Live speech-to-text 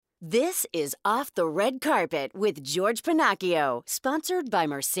This is Off the Red Carpet with George Pennacchio, sponsored by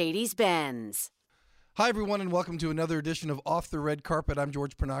Mercedes-Benz. Hi, everyone, and welcome to another edition of Off the Red Carpet. I'm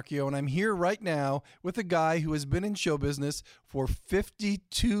George Pennacchio, and I'm here right now with a guy who has been in show business for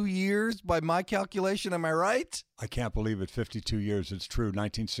 52 years, by my calculation. Am I right? I can't believe it. 52 years. It's true.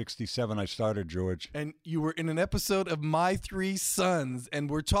 1967 I started, George. And you were in an episode of My Three Sons, and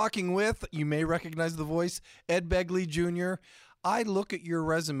we're talking with, you may recognize the voice, Ed Begley Jr. I look at your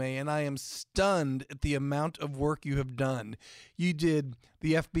resume and I am stunned at the amount of work you have done. You did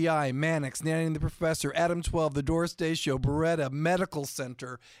the FBI, Mannix, Nanny and the Professor, Adam 12, The Doris Day Show, Beretta, Medical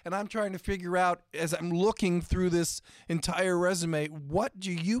Center. And I'm trying to figure out, as I'm looking through this entire resume, what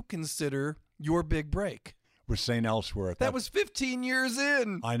do you consider your big break? With St. Ellsworth. That was 15 years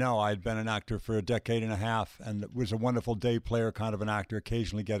in. I know. I'd been an actor for a decade and a half and was a wonderful day player kind of an actor,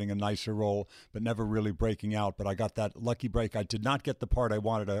 occasionally getting a nicer role, but never really breaking out. But I got that lucky break. I did not get the part I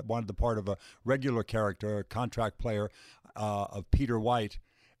wanted. I wanted the part of a regular character, a contract player of Peter White.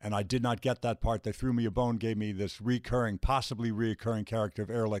 And I did not get that part. They threw me a bone, gave me this possibly reoccurring character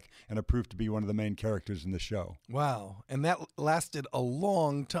of Ehrlich, and it proved to be one of the main characters in the show. Wow. And that lasted a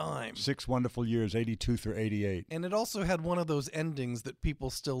long time. 6 wonderful years, 82 through 88. And it also had one of those endings that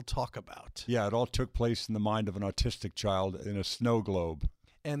people still talk about. Yeah, it all took place in the mind of an autistic child in a snow globe.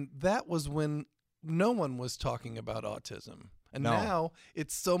 And that was when no one was talking about autism. And No. now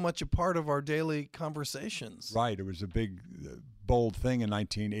it's so much a part of our daily conversations. Right. It was a big, bold thing in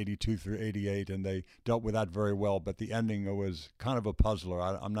 1982 through 88, and they dealt with that very well. But the ending was kind of a puzzler.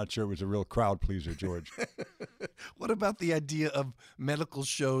 I'm not sure it was a real crowd pleaser, George. What about the idea of medical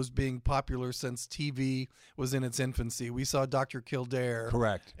shows being popular since TV was in its infancy? We saw Dr. Kildare.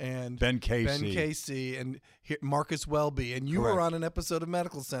 Correct. And Ben Casey. And Marcus Welby. And you Correct. were on an episode of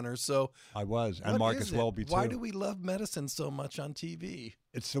Medical Center. So I was. And what Marcus is it? Welby, too. Why do we love medicine so much on TV?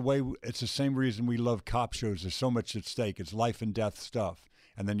 It's the same reason we love cop shows. There's so much at stake. It's life and death stuff.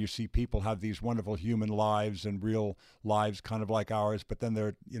 And then you see people have these wonderful human lives and real lives kind of like ours, but then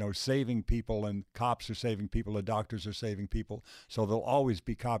they're, saving people, and cops are saving people, and doctors are saving people. So there'll always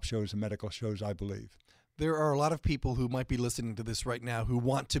be cop shows and medical shows, I believe. There are a lot of people who might be listening to this right now who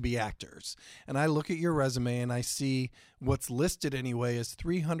want to be actors. And I look at your resume and I see what's listed anyway as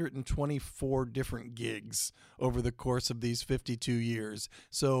 324 different gigs over the course of these 52 years.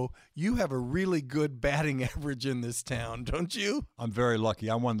 So you have a really good batting average in this town, don't you? I'm very lucky.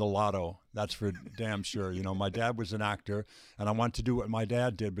 I won the lotto. That's for damn sure. My dad was an actor, and I wanted to do what my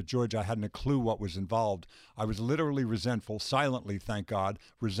dad did. But, George, I hadn't a clue what was involved. I was literally resentful, silently, thank God,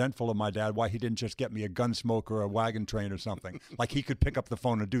 resentful of my dad, why he didn't just get me a Gunsmoke or a Wagon Train or something. Like, he could pick up the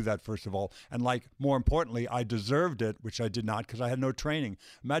phone and do that, first of all. And, more importantly, I deserved it, which I did not, because I had no training.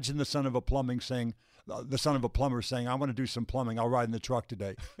 Imagine the son of a plumber saying, I want to do some plumbing. I'll ride in the truck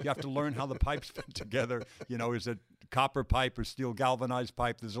today. You have to learn how the pipes fit together. Is it copper pipe or steel galvanized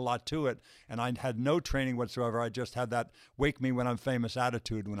pipe? There's a lot to it. And I had no training whatsoever. I just had that wake me when I'm famous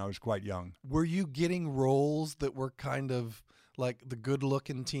attitude when I was quite young. Were you getting roles that were kind of like the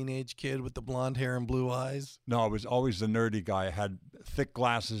good-looking teenage kid with the blonde hair and blue eyes? No, I was always the nerdy guy. I had thick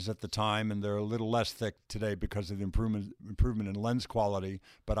glasses at the time, and they're a little less thick today because of the improvement in lens quality.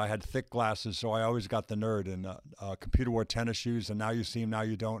 But I had thick glasses, so I always got the nerd. And computer wore tennis shoes, and Now You See Him, Now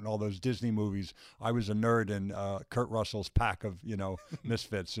You Don't, and all those Disney movies. I was a nerd in Kurt Russell's pack of,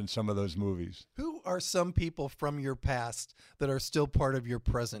 misfits in some of those movies. Who are some people from your past that are still part of your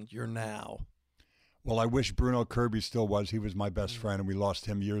present, your now? Well, I wish Bruno Kirby still was. He was my best friend, and we lost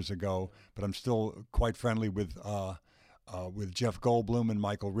him years ago. But I'm still quite friendly with Jeff Goldblum and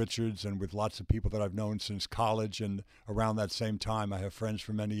Michael Richards, and with lots of people that I've known since college. And around that same time, I have friends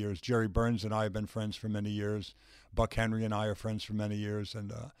for many years. Jerry Burns and I have been friends for many years. Buck Henry and I are friends for many years,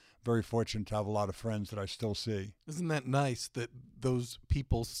 and very fortunate to have a lot of friends that I still see. Isn't that nice that those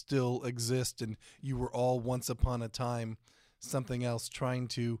people still exist, and you were all once upon a time something else trying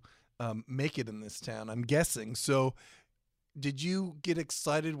to make it in this town, I'm guessing. So did you get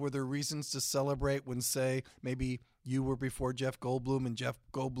excited? Were there reasons to celebrate when, say, maybe you were before Jeff Goldblum and Jeff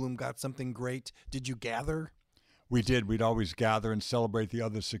Goldblum got something great? Did you gather? We did. We'd always gather and celebrate the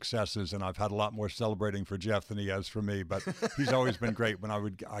other successes, and I've had a lot more celebrating for Jeff than he has for me. But he's always been great. When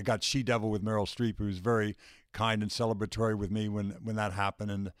I got She-Devil with Meryl Streep, who was very kind and celebratory with me when that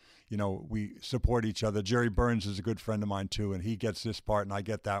happened, and we support each other. Jerry Burns is a good friend of mine too, and he gets this part and I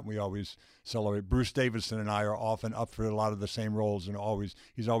get that, and we always celebrate. Bruce Davison and I are often up for a lot of the same roles, and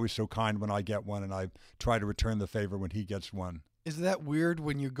he's always so kind when I get one, and I try to return the favor when he gets one. Is that weird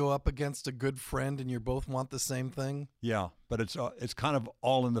when you go up against a good friend and you both want the same thing? Yeah, but it's kind of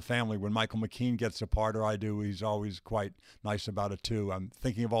all in the family. When Michael McKean gets a part, or I do, he's always quite nice about it too. I'm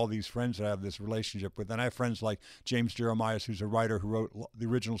thinking of all these friends that I have this relationship with, and I have friends like James Jeremias, who's a writer who wrote the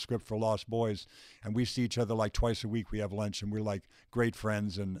original script for Lost Boys, and we see each other like twice a week. We have lunch, and we're like great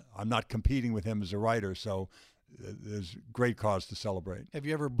friends, and I'm not competing with him as a writer, so there's great cause to celebrate. Have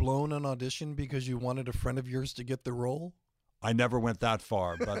you ever blown an audition because you wanted a friend of yours to get the role? I never went that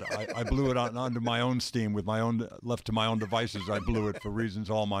far, but I blew it onto my own steam with my own, left to my own devices. I blew it for reasons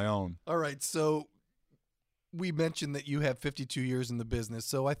all my own. All right, so we mentioned that you have 52 years in the business,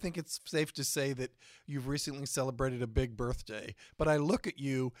 so I think it's safe to say that you've recently celebrated a big birthday. But I look at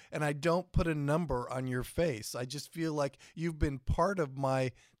you, and I don't put a number on your face. I just feel like you've been part of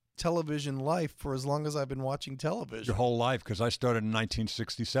my television life for as long as I've been watching television. Your whole life, because I started in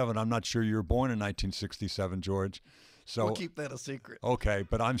 1967. I'm not sure you were born in 1967, George. So we'll keep that a secret. Okay,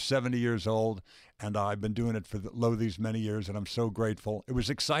 but I'm 70 years old, and I've been doing it for these many years, and I'm so grateful. It was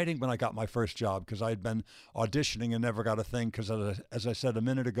exciting when I got my first job because I had been auditioning and never got a thing because, as I said a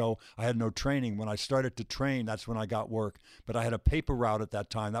minute ago, I had no training. When I started to train, that's when I got work. But I had a paper route at that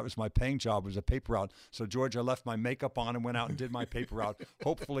time. That was my paying job, was a paper route. So, George, I left my makeup on and went out and did my paper route,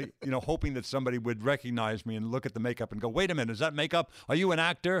 hopefully, hoping that somebody would recognize me and look at the makeup and go, wait a minute, is that makeup? Are you an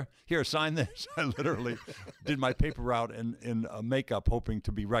actor? Here, sign this. I literally did my paper route in makeup, hoping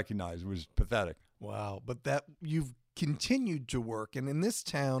to be recognized. It was pathetic. Wow, but that you've continued to work, and in this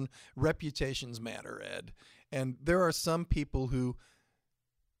town, reputations matter, Ed. And there are some people who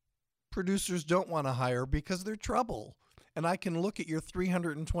producers don't want to hire because they're trouble. And I can look at your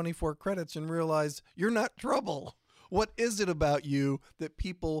 324 credits and realize you're not trouble. What is it about you that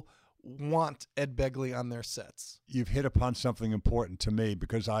people want Ed Begley on their sets? You've hit upon something important to me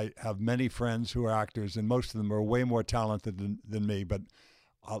because I have many friends who are actors, and most of them are way more talented than me. But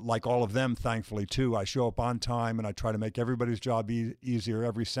like all of them, thankfully, too, I show up on time and I try to make everybody's job easier.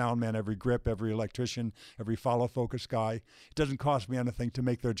 Every sound man, every grip, every electrician, every follow focus guy. It doesn't cost me anything to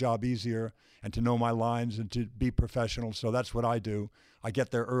make their job easier and to know my lines and to be professional. So that's what I do. I get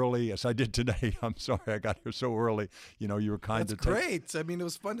there early, as I did today. I'm sorry I got here so early. You were kind That's great. I mean, it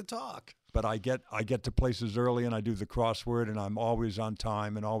was fun to talk. But I get to places early and I do the crossword and I'm always on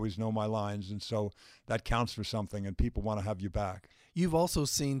time and always know my lines. And so that counts for something and people want to have you back. You've also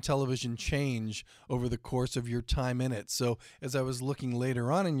seen television change over the course of your time in it. So as I was looking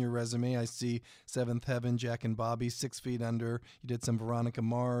later on in your resume, I see Seventh Heaven, Jack and Bobby, 6 Feet Under. You did some Veronica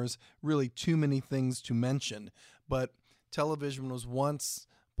Mars. Really too many things to mention. But television was once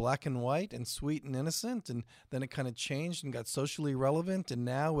black and white and sweet and innocent, and then it kind of changed and got socially relevant, and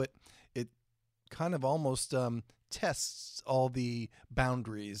now it kind of almost tests all the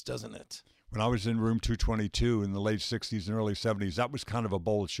boundaries, doesn't it? When I was in Room 222 in the late 60s and early 70s, that was kind of a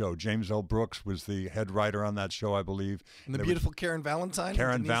bold show. James L. Brooks was the head writer on that show, I believe. And the beautiful Karen Valentine.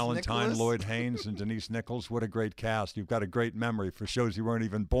 Karen Valentine, Lloyd Haynes, and Denise Nichols. What a great cast. You've got a great memory for shows you weren't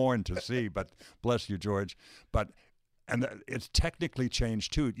even born to see, but bless you, George. And it's technically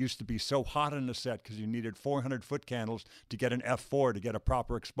changed, too. It used to be so hot on the set because you needed 400-foot candles to get an f4, to get a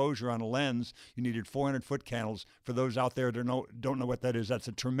proper exposure on a lens. You needed 400-foot candles. For those out there that don't know what that is, that's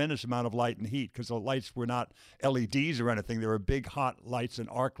a tremendous amount of light and heat because the lights were not LEDs or anything. They were big, hot lights and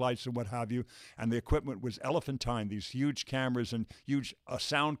arc lights and what have you. And the equipment was elephantine, these huge cameras and huge – a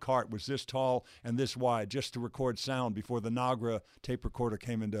sound cart was this tall and this wide just to record sound before the Nagra tape recorder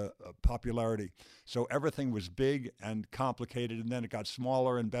came into popularity. So everything was big and complicated, and then it got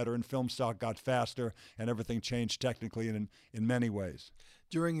smaller and better, and film stock got faster, and everything changed technically in many ways.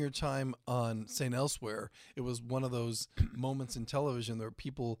 During your time on St. Elsewhere, it was one of those moments in television where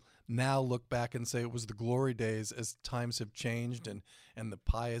people now look back and say it was the glory days as times have changed and the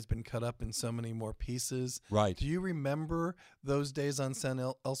pie has been cut up in so many more pieces. Right. Do you remember those days on St.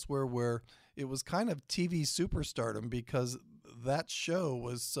 Elsewhere where it was kind of TV superstardom because that show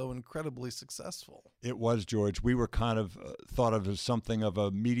was so incredibly successful? It was, George. We were kind of thought of as something of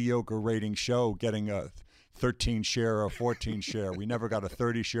a mediocre rating show, getting a 13 share or 14 share. We never got a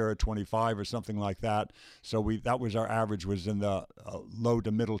 30 share or 25 or something like that. So that was our average, was in the low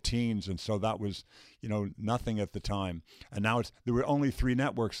to middle teens, and so that was nothing at the time. And now there were only 3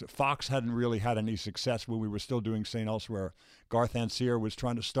 networks. Fox hadn't really had any success when we were still doing St. Elsewhere. Garth Ancier was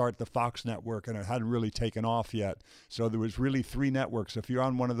trying to start the Fox network, and it hadn't really taken off yet. So there was really 3 networks. If you're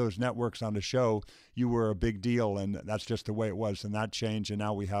on one of those networks on the show, you were a big deal, and that's just the way it was. And that changed, and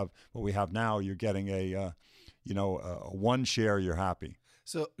now we have what we have now. You're getting a 1 share, you're happy.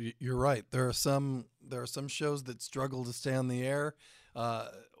 So you're right. There are some shows that struggle to stay on the air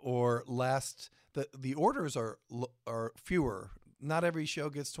or last. The orders are fewer not every show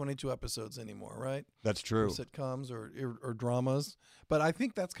gets 22 episodes anymore, right? That's Or true. sitcoms or dramas. But I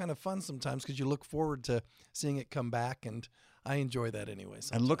think that's kind of fun sometimes because you look forward to seeing it come back, and I enjoy that anyway.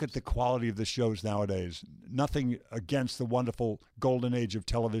 And look at the quality of the shows nowadays. Nothing against the wonderful golden age of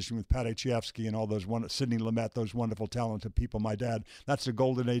television with Patty Chayefsky and all those Sidney Lumet, those wonderful, talented people. My dad, that's the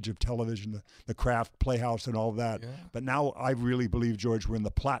golden age of television, the Kraft, Playhouse, and all of that. Yeah. But now I really believe, George, we're in the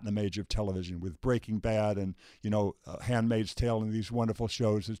platinum age of television with Breaking Bad and, Handmaid's Tale and these wonderful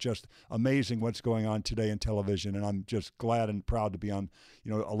shows. It's just amazing what's going on today in television. And I'm just glad and proud to be on,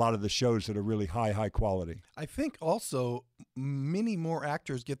 a lot of the shows that are really high quality. I think also many more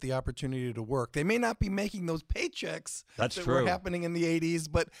actors get the opportunity to work. They may not be making those paychecks That's that true. were happening in the 80s,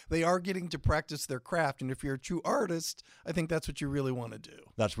 but they are getting to practice their craft. And if you're a true artist, I think that's what you really want to do.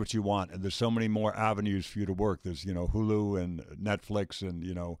 That's what you want. And there's so many more avenues for you to work. There's, Hulu and Netflix and,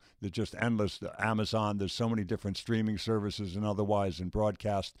 there's just endless. Amazon, there's so many different streaming services and otherwise, and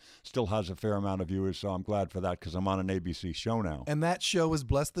broadcast still has a fair amount of viewers. So I'm glad for that because I'm on an ABC show now. And that show is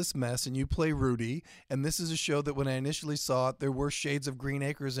Bless This Mess, and you play Rudy. And this is a show that when I initially saw it, there were shades of Green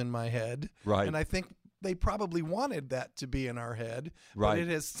Acres in my head. Right. And I think they probably wanted that to be in our head. Right. But it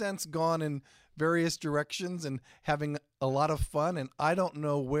has since gone in various directions and having a lot of fun. And I don't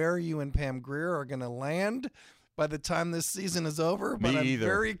know where you and Pam Grier are going to land by the time this season is over, but I'm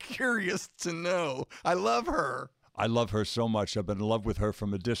very curious to know. I love her. I love her so much. I've been in love with her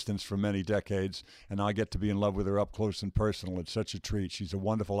from a distance for many decades, and I get to be in love with her up close and personal. It's such a treat. She's a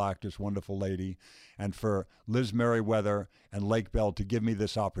wonderful actress, wonderful lady. And for Liz Merriweather and Lake Bell to give me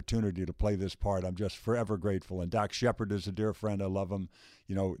this opportunity to play this part, I'm just forever grateful. And Dax Shepard is a dear friend. I love him.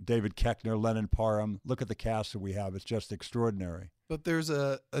 David Koechner, Lennon Parham. Look at the cast that we have. It's just extraordinary. But there's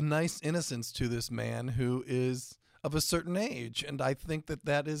a nice innocence to this man who is of a certain age, and I think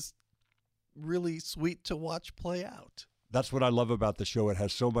that is really sweet to watch play out. That's what I love about the show. It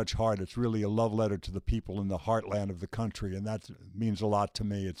has so much heart. It's really a love letter to the people in the heartland of the country, and that means a lot to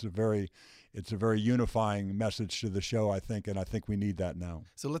me. It's a very unifying message to the show, I think, and I think we need that now.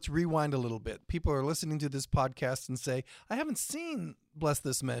 So let's rewind a little bit. People are listening to this podcast and say, I haven't seen Bless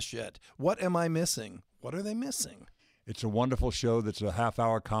This Mess yet. What am I missing? What are they missing? It's a wonderful show that's a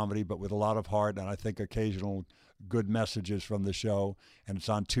half-hour comedy, but with a lot of heart, and I think occasional good messages from the show. And it's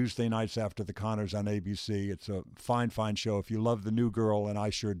on Tuesday nights after the Connors on ABC. It's a fine show. If you love The New Girl, and I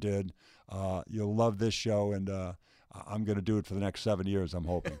sure did, you'll love this show, and I'm going to do it for the next 7 years, I'm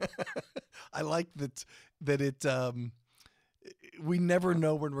hoping. I like that it we never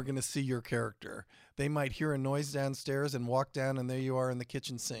know when we're going to see your character. They might hear a noise downstairs and walk down, and there you are in the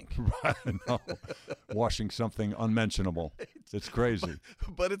kitchen sink. Right, no. Washing something unmentionable. It's crazy.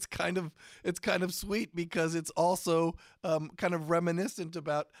 But it's kind of sweet because it's also kind of reminiscent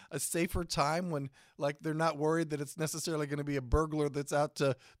about a safer time when, like, they're not worried that it's necessarily going to be a burglar that's out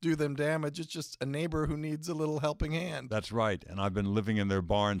to do them damage. It's just a neighbor who needs a little helping hand. That's right. And I've been living in their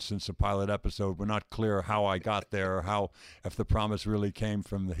barn since the pilot episode. We're not clear how I got there or if the promise really came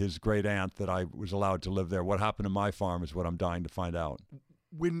from his great aunt that I was allowed to live there. What happened to my farm is what I'm dying to find out.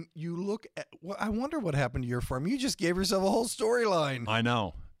 When you look at, I wonder what happened to your farm. You just gave yourself a whole storyline. I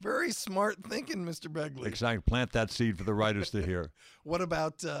know. Very smart thinking, Mr. Begley. Exactly. Plant that seed for the writers to hear. What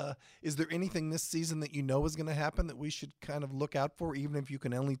about, is there anything this season that you know is going to happen that we should kind of look out for, even if you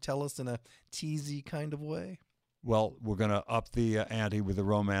can only tell us in a teasy kind of way? Well, we're going to up the ante with the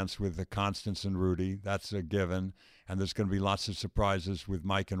romance with Constance and Rudy. That's a given. And there's going to be lots of surprises with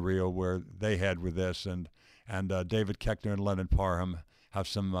Mike and Rio where they head with this. And David Koechner and Lennon Parham have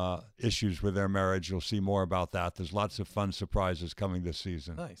some issues with their marriage. You'll see more about that. There's lots of fun surprises coming this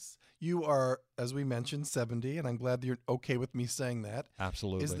season. Nice. You are, as we mentioned, 70, and I'm glad that you're okay with me saying that.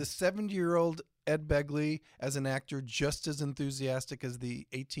 Absolutely. Is the 70-year-old Ed Begley as an actor just as enthusiastic as the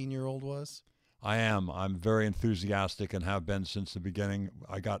 18-year-old was? I am. I'm very enthusiastic and have been since the beginning.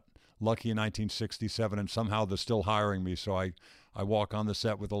 I got lucky in 1967, and somehow they're still hiring me, so I walk on the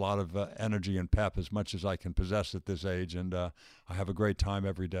set with a lot of energy and pep, as much as I can possess at this age, and I have a great time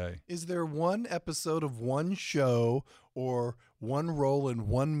every day. Is there one episode of one show or one role in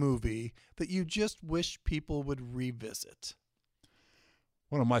one movie that you just wish people would revisit?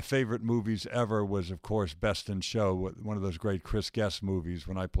 One of my favorite movies ever was, of course, Best in Show, one of those great Chris Guest movies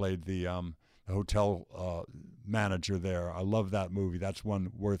when I played the hotel manager there. I love that movie. That's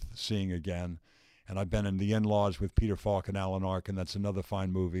one worth seeing again. And I've been in The In-Laws with Peter Falk and Alan Arkin. That's another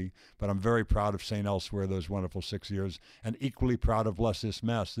fine movie. But I'm very proud of St. Elsewhere, those wonderful 6 years, and equally proud of Bless This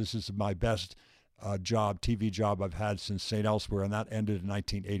Mess. This is my best TV job I've had since St. Elsewhere, and that ended in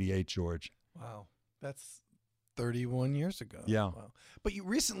 1988, George. Wow. That's 31 years ago. Yeah. Wow. But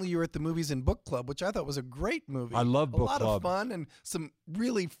recently you were at the Movies and Book Club, which I thought was a great movie. I love Book Club. A lot of Club. fun and some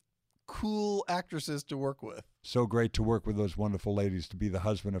really cool actresses to work with. So great to work with those wonderful ladies, to be the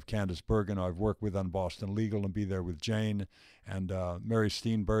husband of Candice Bergen, I've worked with on Boston Legal, and be there with Jane and Mary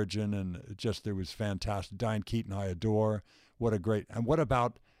Steenburgen, and it was fantastic. Diane Keaton I adore. What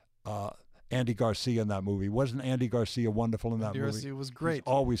about Andy Garcia in that movie? Wasn't Andy Garcia wonderful in that movie? Andy Garcia was great.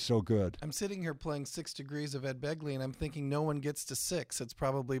 He's always so good. I'm sitting here playing 6 Degrees of Ed Begley, and I'm thinking no one gets to 6. It's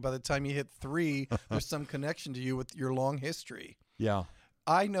probably by the time you hit 3, there's some connection to you with your long history. Yeah.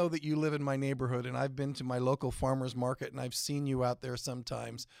 I know that you live in my neighborhood, and I've been to my local farmer's market, and I've seen you out there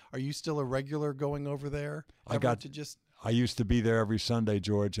sometimes. Are you still a regular going over there? I used to be there every Sunday,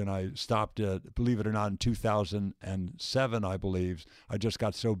 George, and I stopped, believe it or not, in 2007, I believe. I just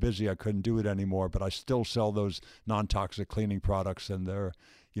got so busy I couldn't do it anymore, but I still sell those non-toxic cleaning products, and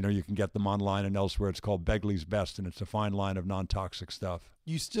you can get them online and elsewhere. It's called Begley's Best, and it's a fine line of non-toxic stuff.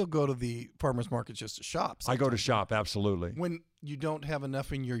 You still go to the farmer's market just to shop? I go to shop, absolutely. When you don't have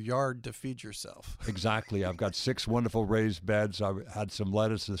enough in your yard to feed yourself. Exactly. I've got 6 wonderful raised beds. I had some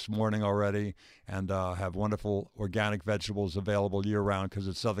lettuce this morning already, and have wonderful organic vegetables available year-round because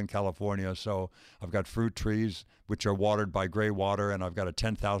it's Southern California. So I've got fruit trees, which are watered by gray water, and I've got a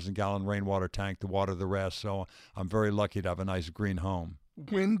 10,000-gallon rainwater tank to water the rest. So I'm very lucky to have a nice green home.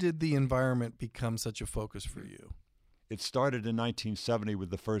 When did the environment become such a focus for you? It started in 1970 with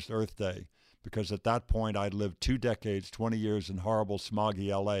the first Earth Day, because at that point I'd lived 2 decades, 20 years in horrible, smoggy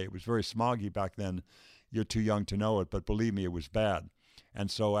L.A. It was very smoggy back then. You're too young to know it, but believe me, it was bad.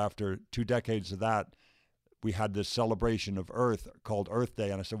 And so after 2 decades of that, we had this celebration of Earth called Earth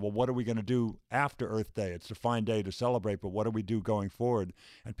Day. And I said, well, what are we going to do after Earth Day? It's a fine day to celebrate, but what do we do going forward?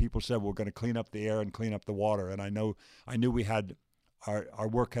 And people said, we're going to clean up the air and clean up the water. And I knew we had our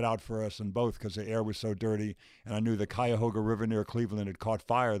work cut out for us in both, because the air was so dirty, and I knew the Cuyahoga River near Cleveland had caught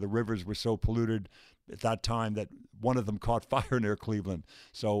fire. The rivers were so polluted at that time that one of them caught fire near Cleveland.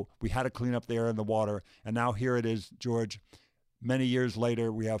 So we had to clean up the air and the water, and now here it is, George. Many years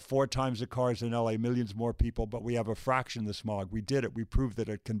later, we have 4 times the cars in LA, millions more people, but we have a fraction of the smog. We did it. We proved that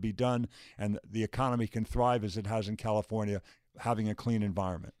it can be done, and the economy can thrive as it has in California, having a clean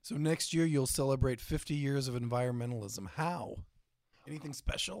environment. So next year you'll celebrate 50 years of environmentalism. How? Anything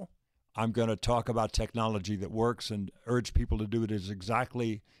special? I'm going to talk about technology that works and urge people to do it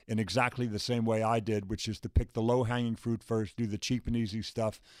in exactly the same way I did, which is to pick the low-hanging fruit first, do the cheap and easy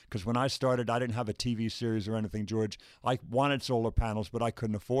stuff. Because when I started, I didn't have a TV series or anything, George. I wanted solar panels, but I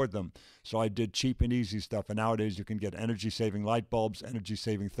couldn't afford them. So I did cheap and easy stuff. And nowadays you can get energy-saving light bulbs,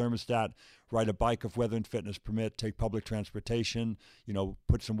 energy-saving thermostat, ride a bike if weather and fitness permit, take public transportation,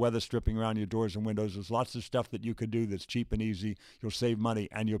 put some weather stripping around your doors and windows. There's lots of stuff that you could do that's cheap and easy. You'll save money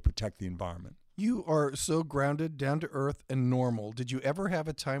and you'll protect the environment. You are so grounded, down to earth, and normal. Did you ever have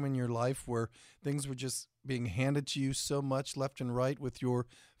a time in your life where things were just being handed to you so much left and right with your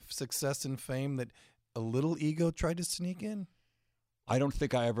success and fame that a little ego tried to sneak in? I don't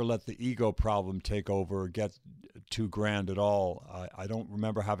think I ever let the ego problem take over or get too grand at all. I don't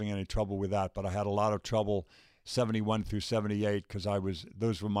remember having any trouble with that, but I had a lot of trouble 71 through 78 because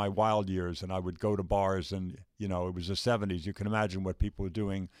those were my wild years, and I would go to bars, and it was the 70s. You can imagine what people were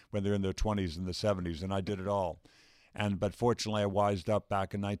doing when they're in their 20s and the 70s, and I did it all. But fortunately, I wised up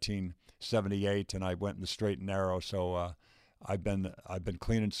back in 1978, and I went in the straight and narrow. So I've been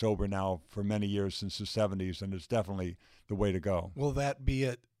clean and sober now for many years since the 70s, and it's definitely the way to go. Will that be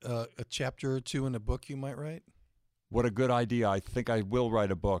a chapter or 2 in a book you might write? What a good idea. I think I will write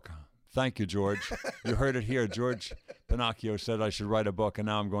a book. Thank you, George. You heard it here. George Pennacchio said I should write a book, and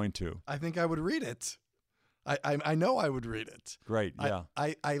now I'm going to. I think I would read it. I know I would read it. Great, yeah.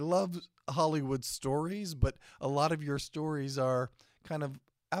 I love Hollywood stories, but a lot of your stories are kind of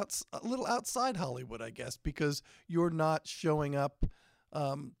a little outside Hollywood, I guess, because you're not showing up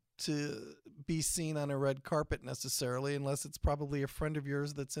to be seen on a red carpet necessarily, unless it's probably a friend of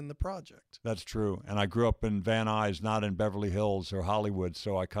yours that's in the project. That's true. And I grew up in Van Nuys, not in Beverly Hills or Hollywood,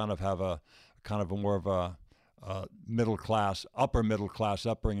 so I kind of have a more of a upper middle class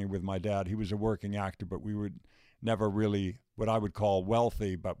upbringing with my dad. He was a working actor, but we were never really what I would call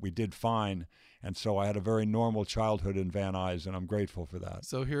wealthy, but we did fine. And so I had a very normal childhood in Van Nuys, and I'm grateful for that.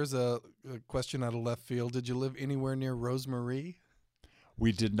 So here's a question out of left field. Did you live anywhere near Rosemarie?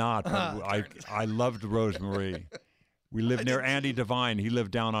 We did not. I loved Rosemarie. We lived near Andy Devine. He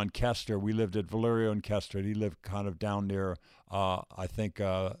lived down on Kester. We lived at Valerio and Kester. He lived kind of down near,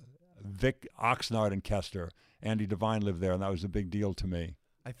 Vic Oxnard and Kester. Andy Devine lived there, and that was a big deal to me.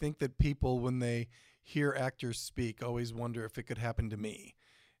 I think that people, when they hear actors speak, always wonder if it could happen to me.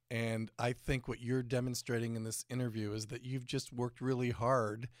 And I think what you're demonstrating in this interview is that you've just worked really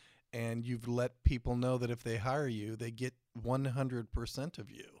hard, and you've let people know that if they hire you, they get 100%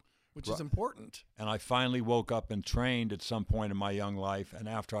 of you, which is important. And I finally woke up and trained at some point in my young life. And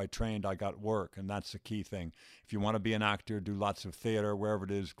after I trained, I got work. And that's the key thing. If you want to be an actor, do lots of theater, wherever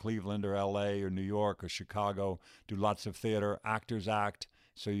it is, Cleveland or LA or New York or Chicago, do lots of theater. Actors act.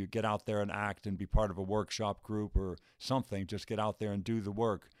 So you get out there and act and be part of a workshop group or something. Just get out there and do the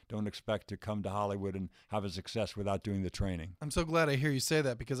work. Don't expect to come to Hollywood and have a success without doing the training. I'm so glad I hear you say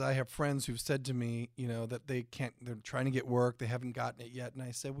that, because I have friends who've said to me, that they're trying to get work, they haven't gotten it yet. And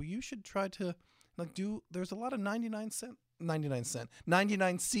I said, well, you should try to there's a lot of 99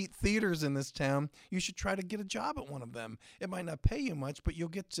 seat theaters in this town. You should try to get a job at one of them. It might not pay you much, but you'll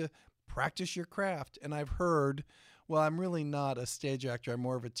get to practice your craft. And I've heard, well, I'm really not a stage actor. I'm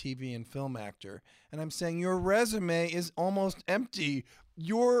more of a TV and film actor. And I'm saying your resume is almost empty.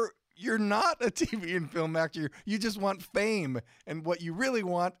 You're not a TV and film actor. You just want fame. And what you really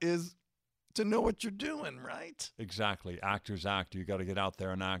want is to know what you're doing, right? Exactly. Actors act. You got to get out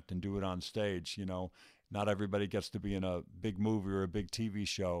there and act and do it on stage. Not everybody gets to be in a big movie or a big TV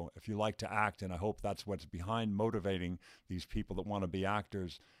show. If you like to act, and I hope that's what's behind motivating these people that want to be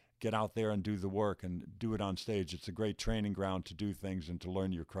actors, get out there and do the work and do it on stage. It's a great training ground to do things and to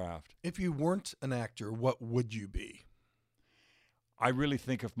learn your craft. If you weren't an actor, what would you be? I really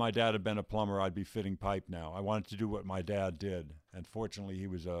think if my dad had been a plumber, I'd be fitting pipe now. I wanted to do what my dad did. And fortunately, he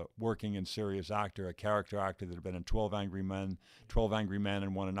was a working and serious actor, a character actor that had been in 12 Angry Men,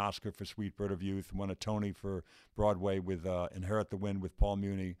 and won an Oscar for Sweet Bird of Youth, won a Tony for Broadway with Inherit the Wind with Paul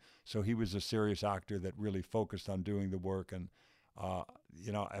Muni. So he was a serious actor that really focused on doing the work. And,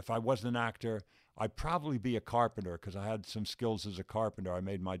 if I wasn't an actor, I'd probably be a carpenter, because I had some skills as a carpenter. I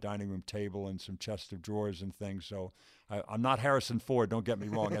made my dining room table and some chest of drawers and things. So I'm not Harrison Ford, don't get me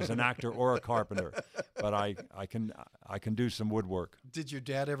wrong, as an actor or a carpenter, but I can do some woodwork. Did your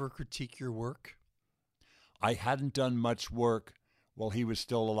dad ever critique your work? I hadn't done much work while he was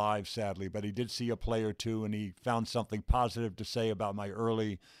still alive, sadly, but he did see a play or two, and he found something positive to say about my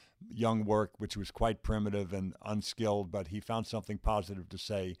early young work, which was quite primitive and unskilled, but he found something positive to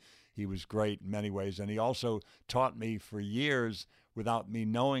say. He was great in many ways, and he also taught me for years without me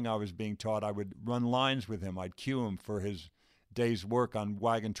knowing I was being taught. I would run lines with him. I'd cue him for his day's work on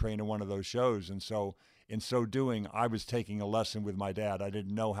Wagon Train or one of those shows, and so in so doing, I was taking a lesson with my dad. I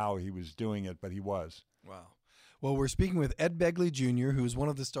didn't know how he was doing it, but he was. Wow. Well, we're speaking with Ed Begley Jr., who is one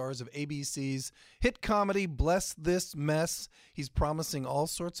of the stars of ABC's hit comedy, Bless This Mess. He's promising all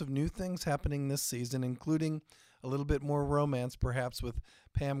sorts of new things happening this season, including a little bit more romance, perhaps, with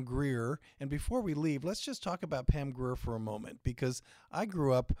Pam Grier. And before we leave, let's just talk about Pam Grier for a moment, because I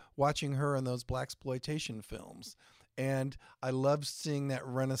grew up watching her in those blaxploitation films. And I loved seeing that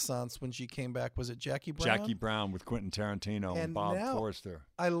renaissance when she came back. Was it Jackie Brown? Jackie Brown with Quentin Tarantino and Bob Forster.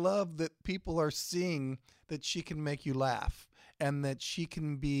 I love that people are seeing that she can make you laugh, and that she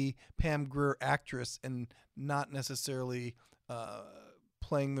can be Pam Grier actress and not necessarily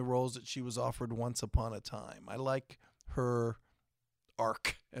playing the roles that she was offered once upon a time. I like her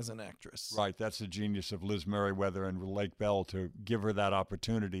arc as an actress. Right, that's the genius of Liz Merriweather and Lake Bell, to give her that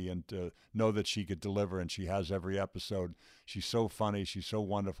opportunity and to know that she could deliver, and she has every episode. She's so funny, she's so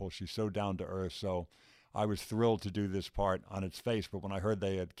wonderful, she's so down to earth. So I was thrilled to do this part on its face, but when I heard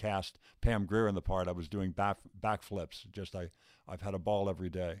they had cast Pam Grier in the part, I was doing backflips. I've had a ball every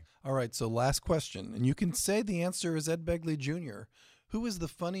day. All right, so last question, and you can say the answer is Ed Begley Jr. Who is the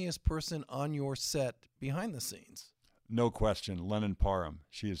funniest person on your set behind the scenes? No question, Lennon Parham.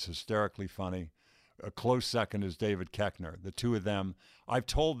 She is hysterically funny. A close second is David Koechner. The two of them, I've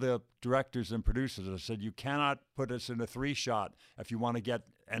told the directors and producers, I said, you cannot put us in a 3-shot if you want to get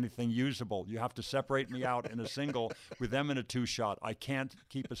anything usable. You have to separate me out in a single with them in a 2-shot. I can't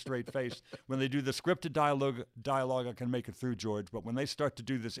keep a straight face. When they do the scripted dialogue, I can make it through, George. But when they start to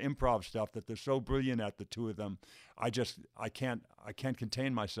do this improv stuff that they're so brilliant at, the two of them, I can't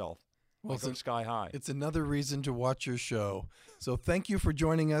contain myself. Well, I go sky high. It's another reason to watch your show. So thank you for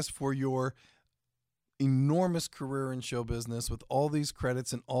joining us for your enormous career in show business with all these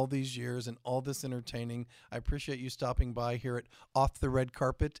credits and all these years and all this entertaining. I appreciate you stopping by here at Off the Red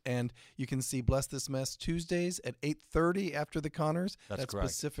Carpet, and you can see Bless This Mess Tuesdays at 8:30 after the Connors. That's correct.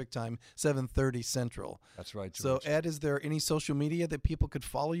 Pacific time, 7:30 Central. That's right, George. So, Ed, is there any social media that people could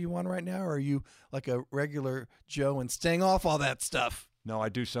follow you on right now, or are you like a regular Joe and staying off all that stuff? No, I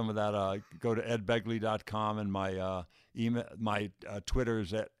do some of that. Go to edbegley.com, and my email, my Twitter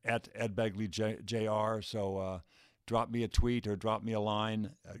is at edbegleyjr. So drop me a tweet or drop me a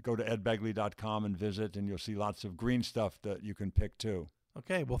line. Go to edbegley.com and visit, and you'll see lots of green stuff that you can pick too.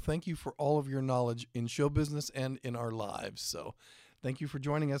 Okay, well, thank you for all of your knowledge in show business and in our lives. So thank you for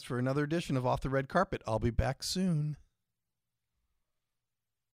joining us for another edition of Off the Red Carpet. I'll be back soon.